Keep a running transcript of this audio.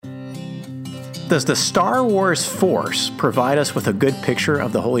Does the Star Wars Force provide us with a good picture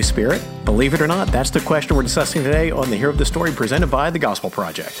of the Holy Spirit? Believe it or not, that's the question we're discussing today on the Hero of the Story presented by the Gospel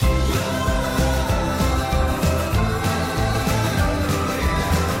Project.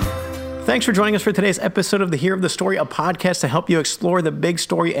 Thanks for joining us for today's episode of the Hero of the Story, a podcast to help you explore the big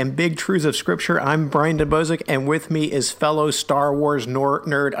story and big truths of Scripture. I'm Brian DeBozic, and with me is fellow Star Wars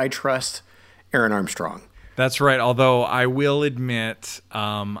nerd I trust, Aaron Armstrong. That's right, although I will admit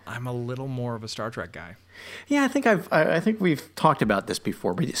I'm a little more of a Star Trek guy. Yeah, I think we've talked about this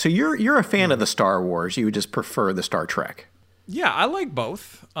before. But so you're a fan of the Star Wars. You just prefer the Star Trek. Yeah, I like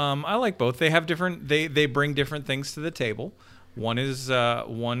both. They have different. They bring different things to the table. One is a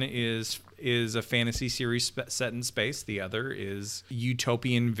fantasy series set in space. The other is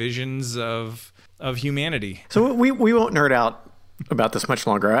utopian visions of humanity. So we won't nerd out about this much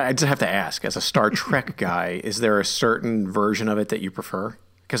longer. I just have to ask, as a Star Trek guy, is there a certain version of it that you prefer?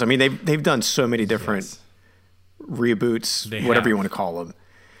 Because I mean, they've done so many different reboots, whatever you want to call them.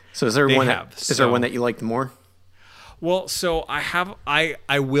 So is there one that you liked more? Well, so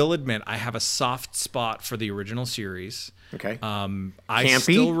I will admit I have a soft spot for the original series. Okay. I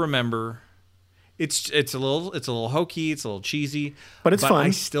still remember it's a little hokey, it's a little cheesy, but it's fun. I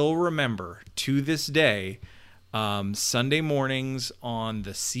still remember to this day Sunday mornings on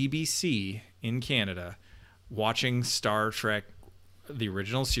the CBC in Canada watching Star Trek the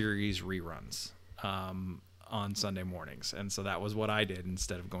original series reruns on Sunday mornings. And so that was what I did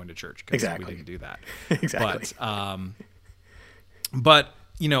instead of going to church, because we didn't do that. Exactly. But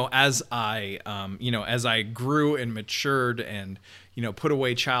as I grew and matured and put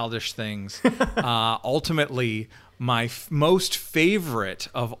away childish things, ultimately my most favorite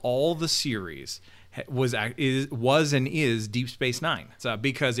of all the series was and is Deep Space Nine.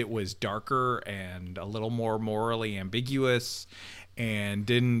 Because it was darker and a little more morally ambiguous, and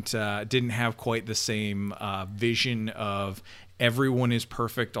didn't have quite the same vision of everyone is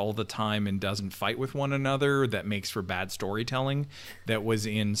perfect all the time and doesn't fight with one another that makes for bad storytelling that was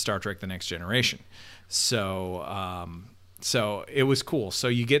in Star Trek The Next Generation. So it was cool. So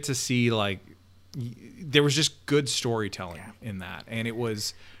you get to see, there was just good storytelling in that. And it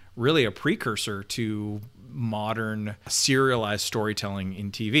was really a precursor to modern serialized storytelling in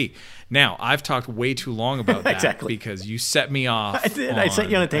TV. Now, I've talked way too long about that because you set me off. I did. I sent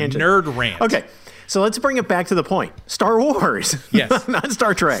you on a tangent. Nerd rant. Okay. So let's bring it back to the point. Star Wars. Yes. Not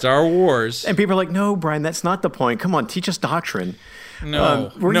Star Trek. Star Wars. And people are like, no, Brian, that's not the point. Come on, teach us doctrine.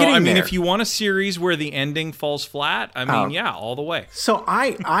 No. I mean, if you want a series where the ending falls flat, all the way. So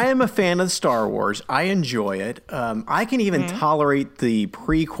I am a fan of Star Wars. I enjoy it. I can even tolerate the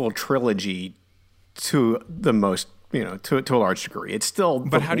prequel trilogy to the most, to a large degree. It's still.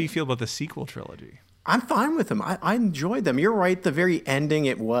 But how do you feel about the sequel trilogy? I'm fine with them. I enjoyed them. You're right. The very ending,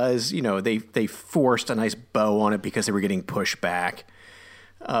 it was, they forced a nice bow on it because they were getting pushed back.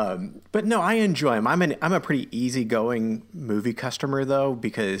 But no, I enjoy them. I'm a pretty easygoing movie customer, though,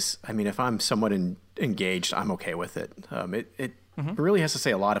 because if I'm somewhat engaged, I'm okay with it. It really has to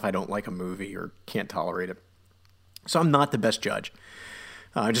say a lot if I don't like a movie or can't tolerate it. So I'm not the best judge.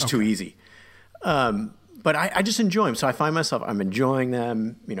 Just too easy. But I just enjoy them. So I find myself, I'm enjoying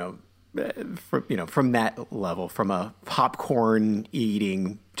them, from that level, from a popcorn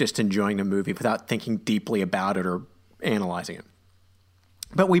eating, just enjoying the movie without thinking deeply about it or analyzing it.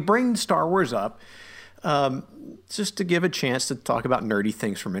 But we bring Star Wars up just to give a chance to talk about nerdy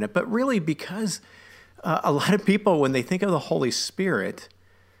things for a minute, but really because a lot of people, when they think of the Holy Spirit,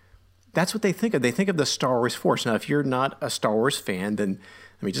 that's what they think of. They think of the Star Wars Force. Now, if you're not a Star Wars fan, then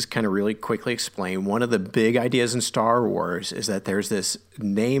let me just kind of really quickly explain. One of the big ideas in Star Wars is that there's this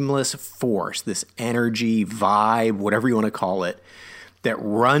nameless force, this energy, vibe, whatever you want to call it, that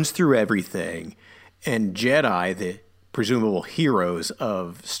runs through everything. And Jedi, the presumable heroes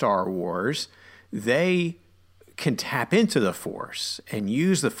of Star Wars, they can tap into the Force and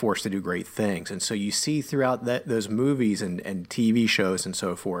use the Force to do great things. And so you see throughout those movies and TV shows and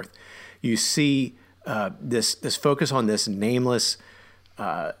so forth, you see this focus on this nameless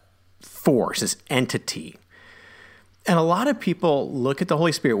force, this entity. And a lot of people look at the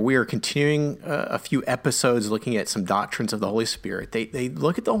Holy Spirit. We are continuing a few episodes looking at some doctrines of the Holy Spirit. They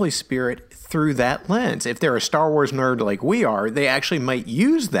look at the Holy Spirit through that lens. If they're a Star Wars nerd like we are, they actually might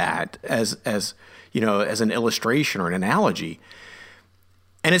use that as an illustration or an analogy.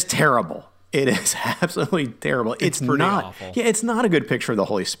 And it's terrible. It is absolutely terrible. It's pretty not awful. Yeah, it's not a good picture of the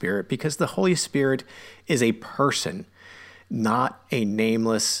Holy Spirit, because the Holy Spirit is a person, not a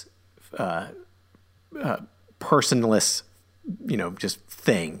nameless, personless, just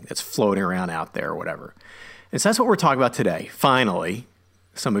thing that's floating around out there or whatever. And so that's what we're talking about today. Finally,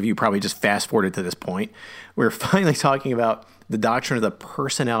 some of you probably just fast forwarded to this point. We're finally talking about the doctrine of the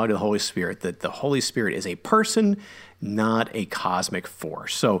personality of the Holy Spirit, that the Holy Spirit is a person, not a cosmic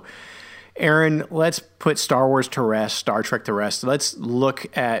force. So, Aaron, let's put Star Wars to rest, Star Trek to rest. Let's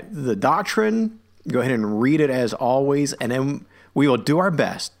look at the doctrine, go ahead and read it as always, and then we will do our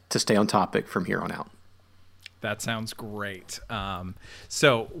best to stay on topic from here on out. That sounds great.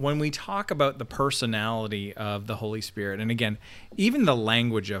 So when we talk about the personality of the Holy Spirit, and again, even the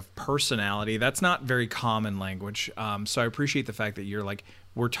language of personality, that's not very common language. So I appreciate the fact that you're like,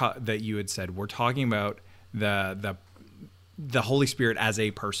 that you had said, we're talking about the Holy Spirit as a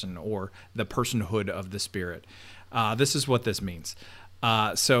person, or the personhood of the Spirit. This is what this means.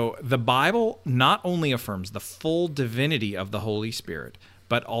 So the Bible not only affirms the full divinity of the Holy Spirit,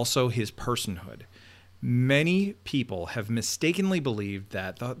 but also his personhood. Many people have mistakenly believed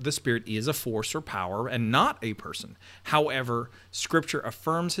that the Spirit is a force or power and not a person. However, Scripture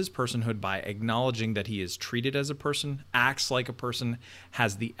affirms his personhood by acknowledging that he is treated as a person, acts like a person,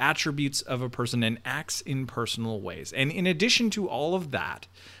 has the attributes of a person, and acts in personal ways. And in addition to all of that,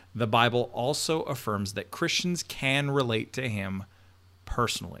 the Bible also affirms that Christians can relate to him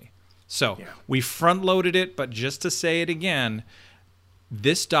personally. So we front-loaded it, but just to say it again,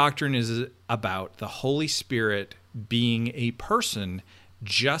 this doctrine is about the Holy Spirit being a person,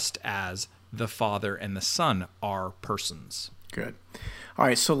 just as the Father and the Son are persons. Good. All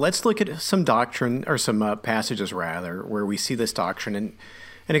right, so let's look at some doctrine, or some passages rather, where we see this doctrine. And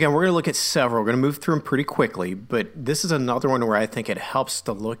again, we're going to look at several. We're going to move through them pretty quickly, but this is another one where I think it helps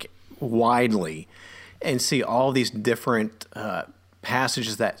to look widely and see all these different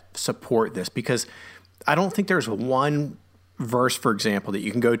passages that support this, because I don't think there's one verse, for example, that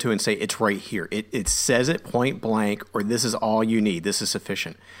you can go to and say, it's right here. It says it point blank, or this is all you need. This is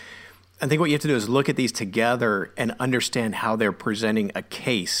sufficient. I think what you have to do is look at these together and understand how they're presenting a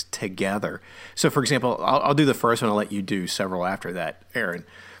case together. So, for example, I'll do the first one. I'll let you do several after that, Aaron.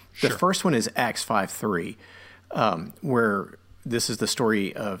 The first one is Acts 5:3, where this is the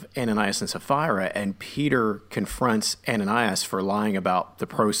story of Ananias and Sapphira, and Peter confronts Ananias for lying about the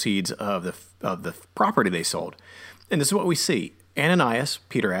proceeds of the property they sold. And this is what we see. Ananias,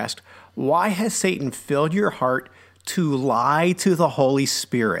 Peter asked, "Why has Satan filled your heart to lie to the Holy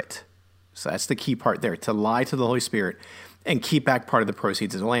Spirit?" So that's the key part there, to lie to the Holy Spirit and keep back part of the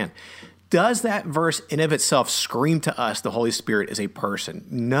proceeds of the land. Does that verse in of itself scream to us the Holy Spirit is a person?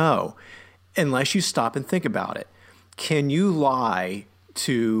 No, unless you stop and think about it. Can you lie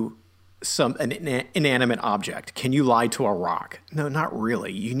to an inanimate object? Can you lie to a rock? No, not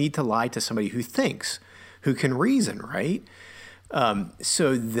really. You need to lie to somebody who thinks, who can reason, right?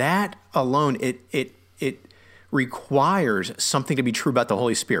 So that alone, it requires something to be true about the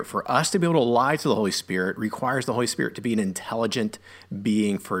Holy Spirit. For us to be able to lie to the Holy Spirit requires the Holy Spirit to be an intelligent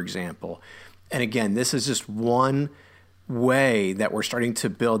being, for example. And again, this is just one way that we're starting to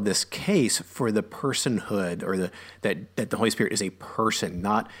build this case for the personhood, or that the Holy Spirit is a person,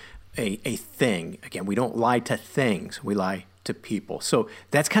 not a thing. Again, we don't lie to things, we lie to people. So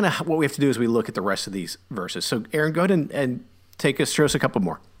that's kind of what we have to do as we look at the rest of these verses. So Aaron, go ahead and show us a couple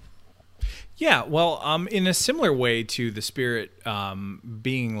more. Yeah, well, in a similar way to the Spirit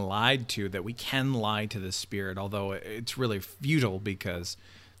being lied to, that we can lie to the Spirit, although it's really futile because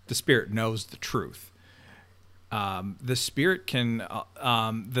the Spirit knows the truth. The Spirit can,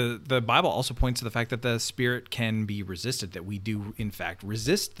 the Bible also points to the fact that the Spirit can be resisted, that we do, in fact,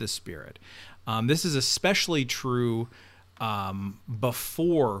 resist the Spirit. This is especially true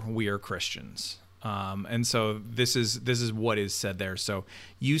before we are Christians. And so this is what is said there. So,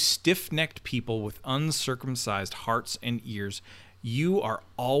 you stiff-necked people with uncircumcised hearts and ears, you are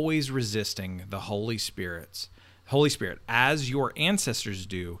always resisting the Holy Spirit, as your ancestors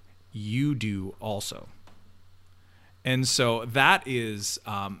do, you do also. And so that is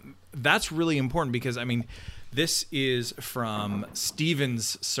that's really important, because I mean, this is from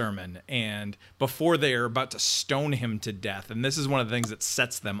Stephen's sermon, and before they are about to stone him to death, and this is one of the things that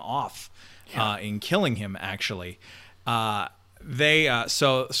sets them off in killing him. Actually, so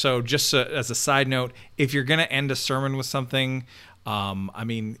just as a side note, if you're going to end a sermon with something, I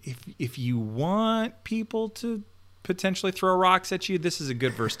mean, if you want people to potentially throw rocks at you, this is a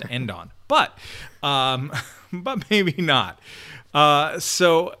good verse to end on. But maybe not.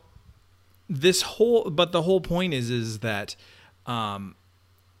 So the whole point is that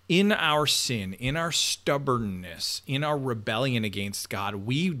in our sin, in our stubbornness, in our rebellion against God,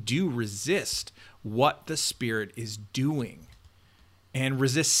 we do resist what the Spirit is doing, and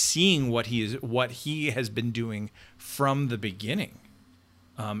resist seeing what he has been doing from the beginning.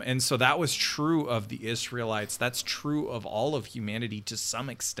 And so that was true of the Israelites. That's true of all of humanity to some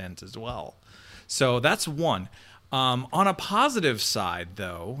extent as well. So that's one. On a positive side,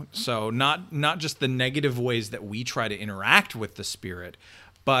 though, so not just the negative ways that we try to interact with the Spirit,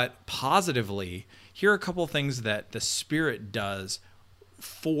 but positively, here are a couple of things that the Spirit does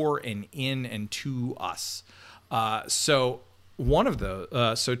for and in and to us. So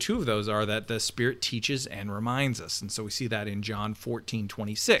two of those are that the Spirit teaches and reminds us. And so we see that in John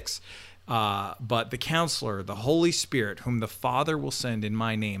 14:26. But the Counselor, the Holy Spirit, whom the Father will send in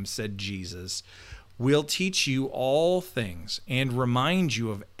my name, said Jesus, will teach you all things and remind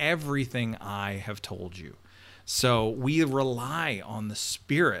you of everything I have told you. So we rely on the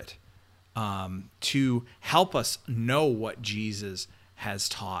Spirit to help us know what Jesus has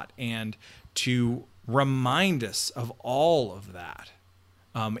taught and to remind us of all of that,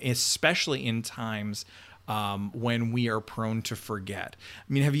 especially in times when we are prone to forget.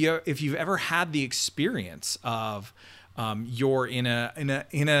 I mean, if you've ever had the experience of you're in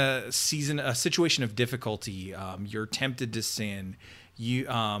a situation of difficulty, you're tempted to sin,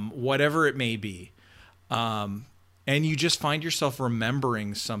 whatever it may be, and you just find yourself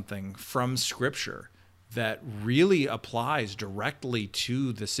remembering something from Scripture that really applies directly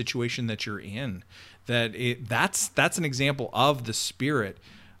to the situation that you're in, that's an example of the Spirit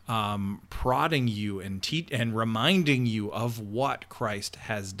prodding you and reminding you of what Christ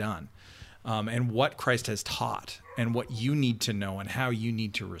has done, and what Christ has taught, and what you need to know and how you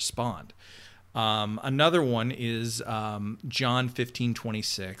need to respond. Another one is John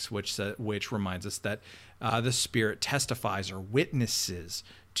 15:26, which reminds us that the Spirit testifies or witnesses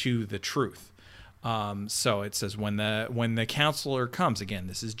to the truth. So it says, when the Counselor comes, again,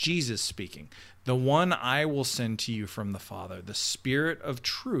 this is Jesus speaking, the one I will send to you from the Father, the Spirit of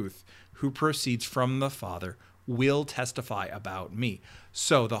truth who proceeds from the Father, will testify about me.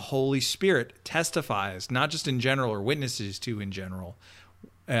 So the Holy Spirit testifies, not just in general or witnesses to in general.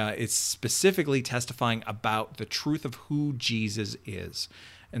 It's specifically testifying about the truth of who Jesus is.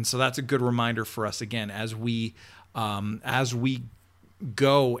 And so that's a good reminder for us, again, as we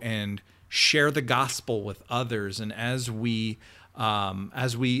go and share the gospel with others, and as we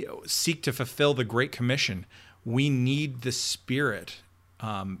seek to fulfill the Great Commission, we need the Spirit's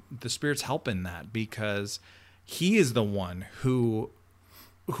help in that, because He is the one who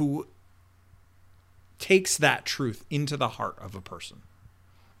takes that truth into the heart of a person.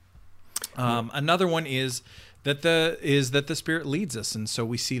 Another one is that the Spirit leads us, and so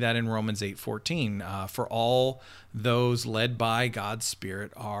we see that in Romans 8:14. For all those led by God's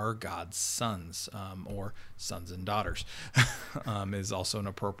Spirit are God's sons, or sons and daughters, is also an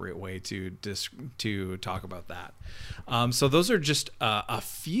appropriate way to talk about that. So those are just a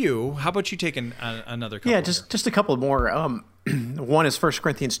few. How about you take another couple? Yeah, just a couple more. One is 1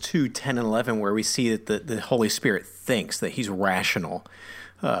 Corinthians 2:10 and 11, where we see that the Holy Spirit thinks, that He's rational.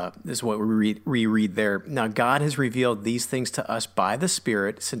 This is what we read there. Now, God has revealed these things to us by the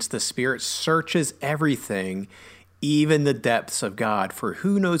Spirit, since the Spirit searches everything, even the depths of God. For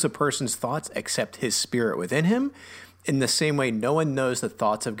who knows a person's thoughts except his spirit within him? In the same way, no one knows the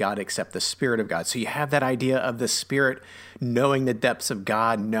thoughts of God except the Spirit of God. So you have that idea of the Spirit knowing the depths of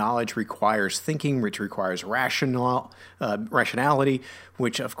God. Knowledge requires thinking, which requires rationality,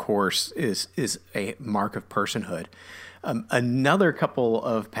 which, of course, is a mark of personhood. Another couple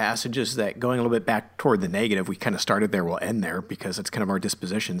of passages that, going a little bit back toward the negative, we kind of started there, we'll end there because it's kind of our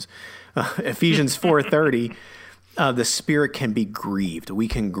dispositions. Ephesians 4:30, the Spirit can be grieved. We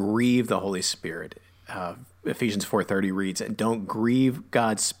can grieve the Holy Spirit. Ephesians 4:30 reads, "And don't grieve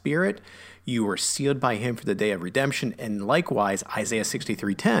God's Spirit. You were sealed by Him for the day of redemption." And likewise, Isaiah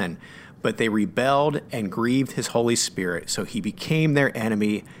 63:10, "But they rebelled and grieved His Holy Spirit, so He became their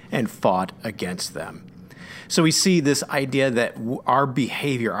enemy and fought against them." So we see this idea that our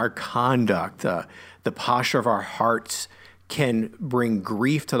behavior, our conduct, the posture of our hearts can bring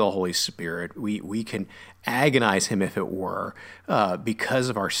grief to the Holy Spirit. We can agonize Him, if it were, because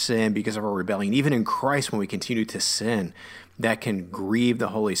of our sin, because of our rebellion. Even in Christ, when we continue to sin, that can grieve the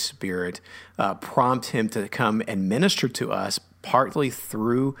Holy Spirit, prompt Him to come and minister to us, partly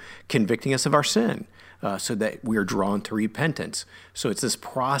through convicting us of our sin, so that we are drawn to repentance. So it's this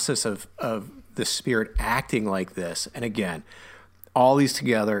process of the Spirit acting like this. And again, all these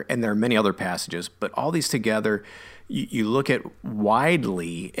together, and there are many other passages, but all these together, you look at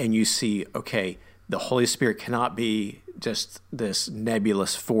widely and you see, okay, the Holy Spirit cannot be just this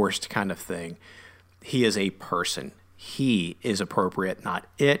nebulous, forced kind of thing. He is a person. He is appropriate, not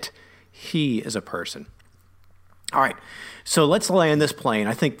it. He is a person. All right. So let's land this plane.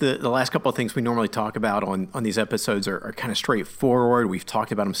 I think the last couple of things we normally talk about on these episodes are kind of straightforward. We've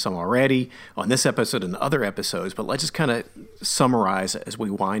talked about them some already on this episode and other episodes, but let's just kind of summarize as we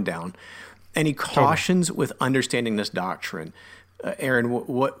wind down. Any cautions with understanding this doctrine? Aaron,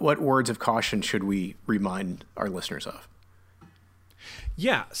 what words of caution should we remind our listeners of?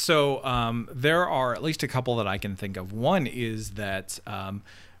 Yeah, so there are at least a couple that I can think of. One is that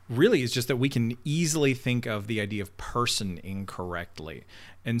really is just that we can easily think of the idea of person incorrectly.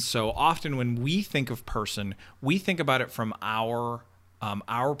 And so often when we think of person, we think about it from our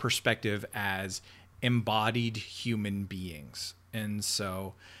perspective as embodied human beings. And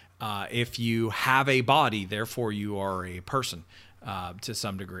so if you have a body, therefore you are a person to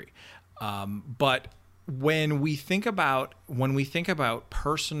some degree. But when we think about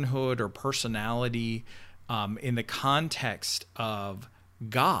personhood or personality in the context of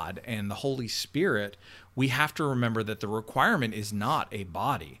God and the Holy Spirit, we have to remember that the requirement is not a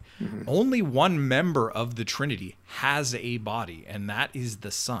body. Mm-hmm. Only one member of the Trinity has a body, and that is the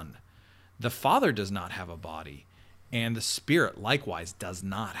Son. The Father does not have a body, and the Spirit likewise does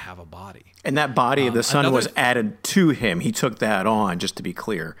not have a body. And that body of the Son was added to him. He took that on, just to be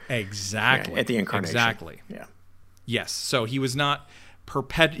clear. Exactly. At the incarnation. Exactly. Yeah. Yes. So he was not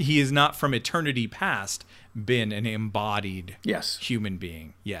he is not from eternity past been an embodied human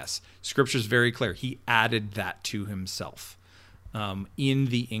being. Yes. Scripture's very clear. He added that to himself in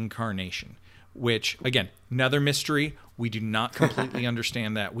the incarnation, which, again, another mystery. We do not completely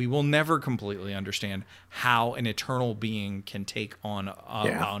understand that. We will never completely understand how an eternal being can take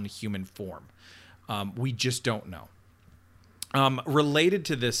on human form. We just don't know. Related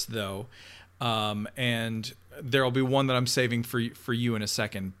to this, though, and there will be one that I'm saving for you in a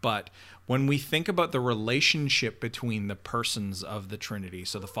second, but when we think about the relationship between the persons of the Trinity,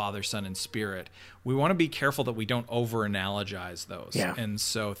 so the Father, Son, and Spirit, we want to be careful that we don't over-analogize those. Yeah. And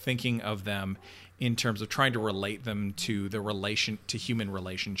so thinking of them in terms of trying to relate them to to human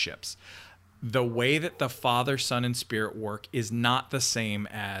relationships. The way that the Father, Son, and Spirit work is not the same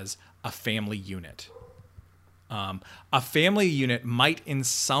as a family unit. A family unit might in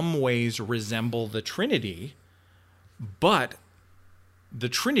some ways resemble the Trinity, but the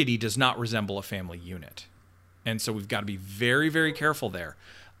Trinity does not resemble a family unit. And so we've got to be very, very careful there.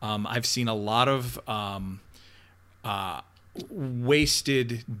 I've seen a lot of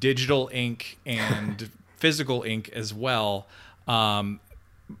wasted digital ink and physical ink as well,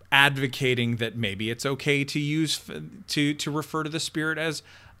 advocating that maybe it's okay to use to refer to the Spirit as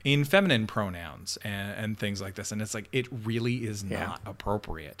in feminine pronouns and things like this. And it's like, it really is not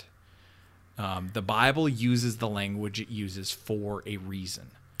appropriate. The Bible uses the language it uses for a reason.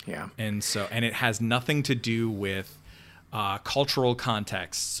 Yeah. And it has nothing to do with cultural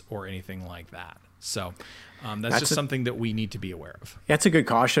contexts or anything like that. So that's just something that we need to be aware of. That's a good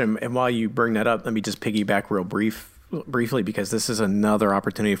caution. And while you bring that up, let me just piggyback briefly, because this is another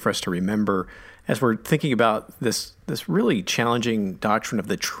opportunity for us to remember as we're thinking about this really challenging doctrine of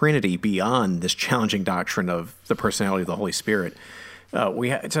the Trinity beyond this challenging doctrine of the personality of the Holy Spirit. We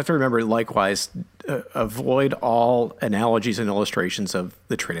have to remember, likewise, avoid all analogies and illustrations of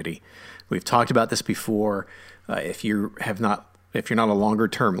the Trinity. We've talked about this before. If you're not a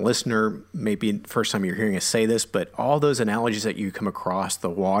longer-term listener, maybe the first time you're hearing us say this, but all those analogies that you come across, the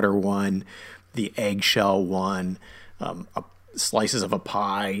water one, the eggshell one, slices of a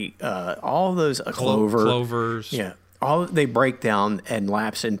pie, all those, clovers. Yeah. All they break down and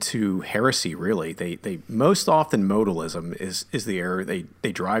lapse into heresy, really. They most often modalism is the error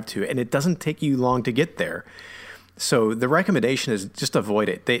they drive to, and it doesn't take you long to get there. So the recommendation is just avoid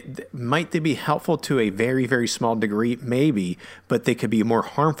it. Might they be helpful to a very, very small degree? Maybe, but they could be more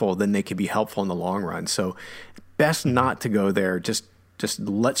harmful than they could be helpful in the long run. So best not to go there. Just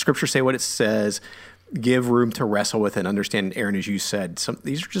let Scripture say what it says. Give room to wrestle with and understand, Aaron, as you said,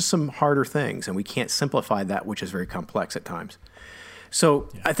 these are just some harder things, and we can't simplify that, which is very complex at times. So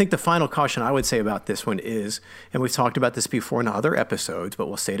I think the final caution I would say about this one is, and we've talked about this before in other episodes, but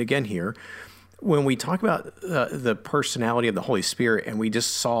we'll say it again here, when we talk about the personality of the Holy Spirit, and we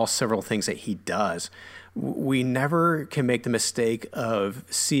just saw several things that he does, we never can make the mistake of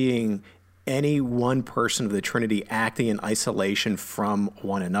seeing any one person of the Trinity acting in isolation from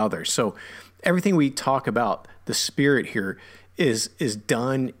one another. So everything we talk about the Spirit here is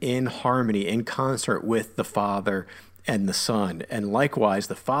done in harmony, in concert with the Father and the Son. And likewise,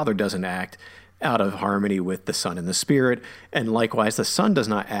 the Father doesn't act out of harmony with the Son and the Spirit. And likewise, the Son does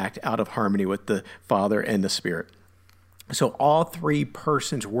not act out of harmony with the Father and the Spirit. So all three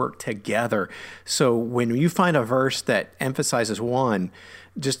persons work together. So when you find a verse that emphasizes one,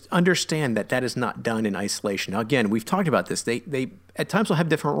 just understand that that is not done in isolation. Now, again, we've talked about this. They at times will have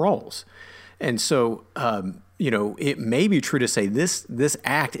different roles. And so, it may be true to say this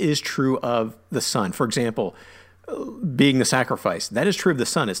act is true of the Son. For example, being the sacrifice, that is true of the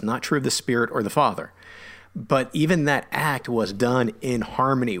Son. It's not true of the Spirit or the Father. But even that act was done in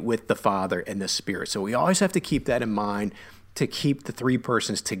harmony with the Father and the Spirit. So we always have to keep that in mind, to keep the three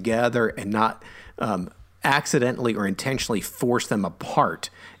persons together and not accidentally or intentionally force them apart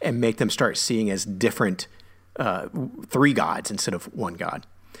and make them start seeing as different three gods instead of one God.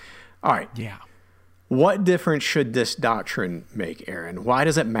 All right. Yeah. What difference should this doctrine make, Aaron? Why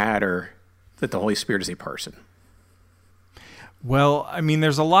does it matter that the Holy Spirit is a person? Well, I mean,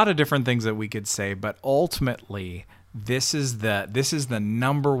 there's a lot of different things that we could say, but ultimately, this is the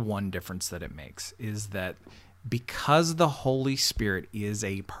number one difference that it makes, is that because the Holy Spirit is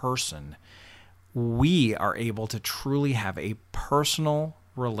a person, we are able to truly have a personal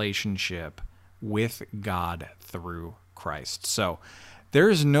relationship with God through Christ. So there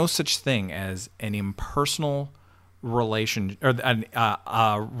is no such thing as an impersonal relation, or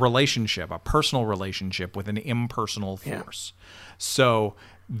a relationship, a personal relationship with an impersonal force. Yeah. So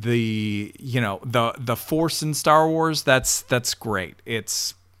the force in Star Wars, that's great.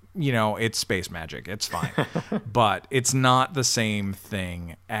 It's it's space magic. It's fine, but it's not the same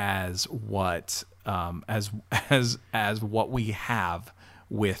thing as what as what we have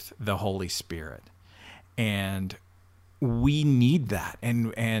with the Holy Spirit, and we need that,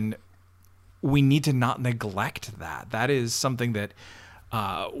 and we need to not neglect that. That is something that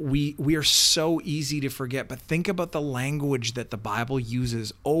we are so easy to forget. But think about the language that the Bible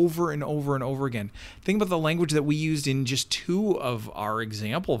uses over and over and over again. Think about the language that we used in just two of our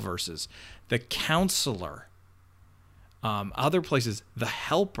example verses: the Counselor, other places, the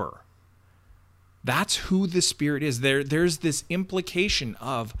Helper. That's who the Spirit is. There's this implication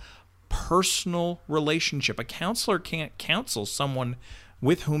of personal relationship. A counselor can't counsel someone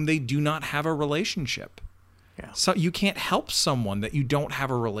with whom they do not have a relationship. Yeah. So you can't help someone that you don't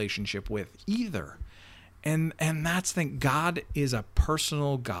have a relationship with either. And that's the thing. God is a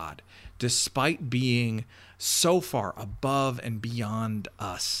personal God, despite being so far above and beyond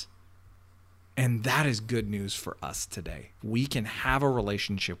us. And that is good news for us today. We can have a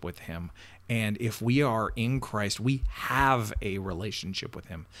relationship with him. And if we are in Christ, we have a relationship with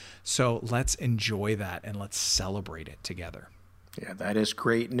him. So let's enjoy that and let's celebrate it together. Yeah, that is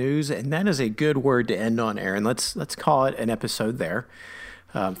great news, and that is a good word to end on, Aaron. Let's call it an episode there.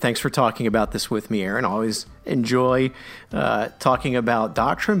 Thanks for talking about this with me, Aaron. I always enjoy talking about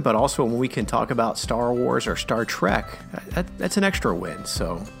doctrine, but also when we can talk about Star Wars or Star Trek, that's an extra win.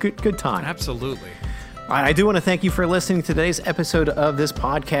 So good time. Absolutely. I do want to thank you for listening to today's episode of this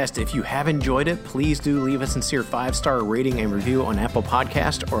podcast. If you have enjoyed it, please do leave a sincere 5-star rating and review on Apple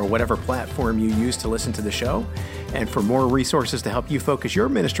Podcast or whatever platform you use to listen to the show. And for more resources to help you focus your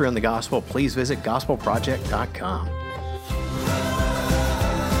ministry on the gospel, please visit gospelproject.com.